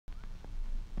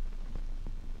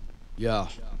Yeah.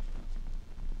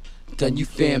 Then you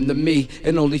fam to me,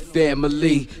 and only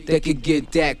family that could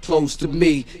get that close to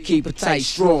me. Keep it tight,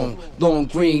 strong, long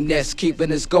green, that's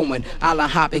keeping us going. I'll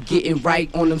hop it, getting right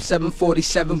on them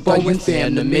 747 Boeing. You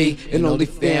fam to me, and only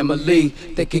family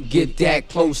that could get that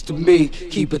close to me.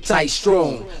 Keep it tight,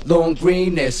 strong, long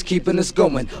green, that's keeping us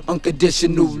going.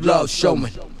 Unconditional love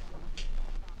showing.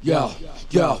 Yo,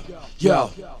 yo, yo,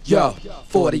 yo,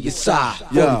 40 side,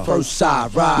 41st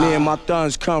side, ride. Me and my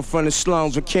thuns come from the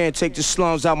slums, but can't take the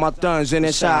slums out my thuns, and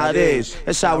that's how it is.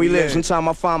 That's how we live. Sometimes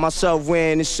I find myself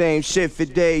wearing the same shit for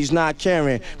days, not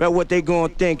caring about what they gon'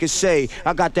 think and say.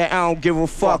 I got that I don't give a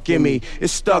fuck in me,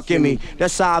 it's stuck in me.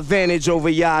 That's our advantage over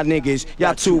y'all niggas.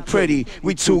 Y'all too pretty,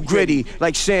 we too gritty,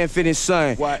 like Sanford and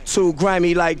Son. Too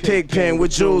grimy like Pigpen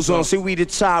with jewels on. See, we the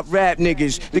top rap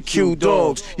niggas, the Q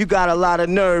dogs. You got a lot of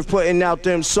nerve putting out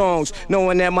them songs,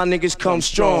 knowing that my niggas come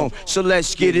strong. So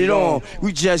let's get it on,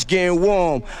 we just getting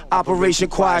warm. Operation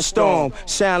Quiet Storm,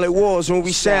 silent wars when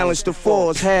we silence the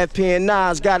fours. Half pen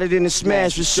nines, got it in the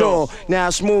smash for sure. Now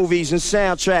it's movies and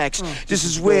soundtracks, this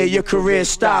is where your career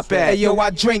stop at. Hey yo, I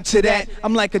drink to that,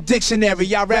 I'm like a dictionary.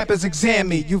 Y'all rappers examine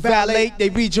me, you validate, they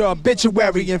read your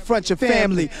obituary in front of your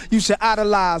family. You should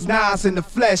idolize Nas in the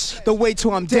flesh, the way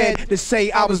till I'm dead to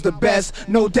say I was the best.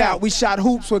 No doubt, we shot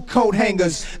hoops with coat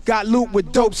hangers, got loot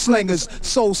with dope slingers,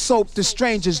 sold soap to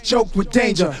strangers, joked with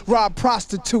danger, robbed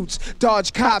prostitutes,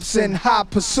 dodged cops in high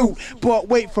pursuit, bought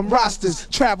weight from rosters,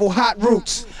 travel hot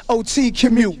routes, OT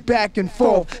commute back and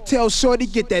forth, tell shorty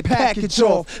get that package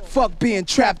off, fuck being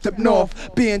trapped up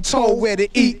north, being told where to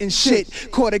eat and shit,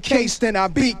 caught a case then I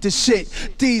beat the shit,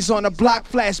 D's on the block,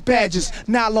 flash badges,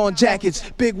 nylon jackets,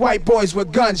 big white boys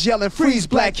with guns yelling freeze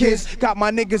black kids, got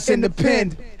my niggas in the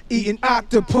pen, eating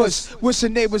octopus,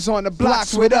 wishing they was on the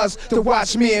blocks with us to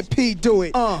watch me and P do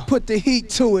it. Put the heat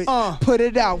to it, put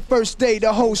it out. First day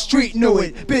the whole street knew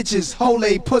it. Bitches, hole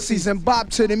pussies, and bop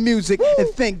to the music and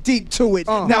think deep to it.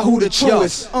 Now who the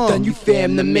truest? Then you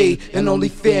fam to me, and only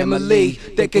family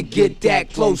that could get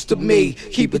that close to me.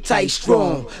 Keep it tight,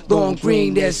 strong, long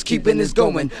green, that's keeping us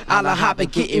going. I'll hop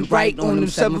it, getting right on them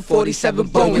 747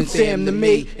 Boeing. Fam to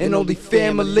me, and only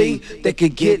family that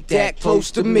could get that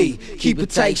close to me. Keep it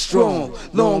tight, strong,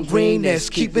 long green, that's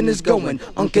keeping us going.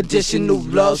 Unconditional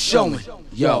love showing.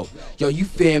 Yo, you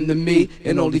fam to me,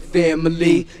 and only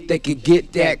family that can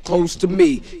get that close to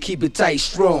me. Keep it tight,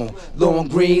 strong, long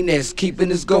green, that's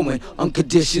keeping us going.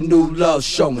 Unconditional love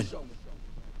showing.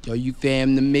 Yo, you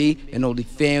fam to me, and only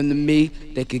fam to me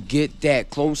that could get that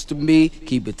close to me.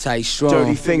 Keep it tight, strong.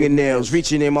 Dirty fingernails,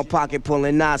 reaching in my pocket,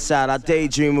 pulling knots out. I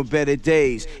daydream of better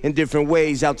days, in different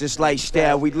ways, out this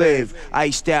lifestyle we live.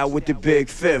 Iced out with the big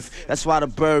fifth, that's why the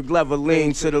Berg lever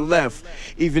lean to the left.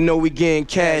 Even though we getting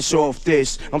cash off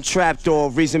this, I'm trapped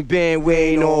off, reason being we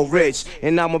ain't all rich.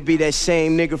 And I'ma be that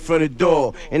same nigga from the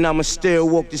door, and I'ma still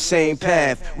walk the same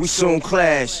path. We soon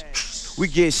clash. We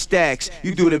get stacks,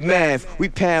 you do the math. We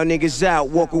pound niggas out,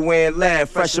 walk away and laugh.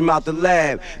 Fresh 'em out the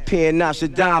lab, peeing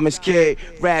Nostradamus, kid.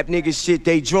 Rap niggas shit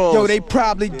they draw. Yo, they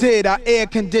probably did, I air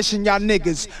condition y'all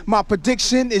niggas. My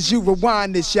prediction is you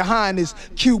rewind this, your highness.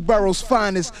 Q Burrow's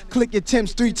finest, click your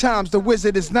Timbs 3 times, the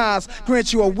wizard is Nas.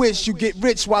 Grant you a wish, you get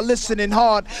rich while listening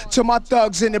hard to my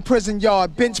thugs in the prison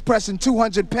yard. Bench pressing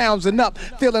 200 pounds and up,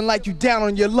 feeling like you down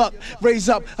on your luck. Raise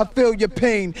up, I feel your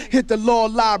pain. Hit the law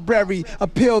library,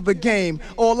 appeal the game.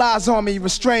 All eyes on me,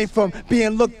 restrained from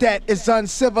being looked at as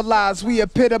uncivilized. We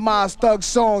epitomize thug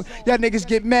song. Y'all niggas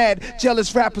get mad,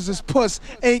 jealous rappers is puss.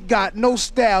 Ain't got no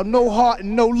style, no heart,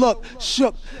 and no look.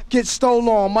 Shook, get stole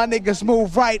on. My niggas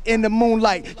move right in the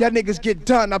moonlight. Y'all niggas get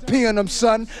done, I pee on them,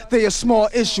 son. They a small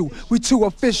issue, we too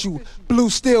official. Blue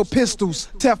steel pistols,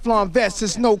 Teflon vests,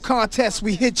 it's no contest,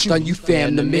 we hit you. Then you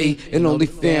fam to me, and only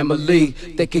family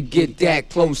that could get that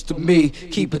close to me.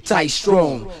 Keep it tight,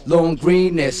 strong, long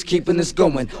green, that's keeping us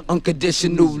going.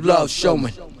 Unconditional love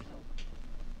showing.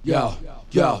 Yo,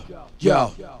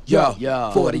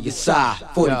 40 side,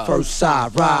 41st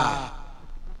side, ride.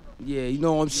 Yeah, you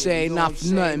know what I'm saying? Not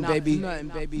for nothing, baby. You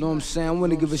know what I'm saying? I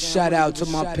want to give a shout out to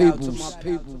my peoples.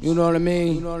 You know what I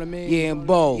mean? Yeah, and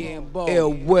Bo,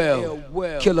 Ill Will,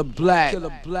 Killer Black,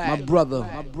 my brother.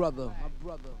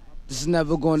 This is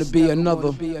never going to be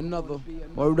another.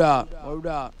 Word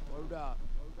up.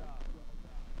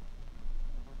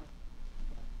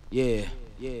 Yeah.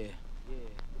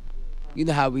 You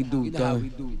know how we do, though.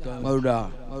 Word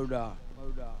up.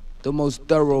 The most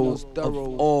thorough of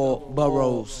all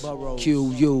boroughs,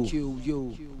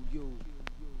 QU.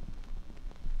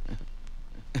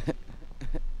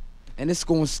 And it's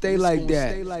gonna stay like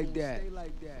that.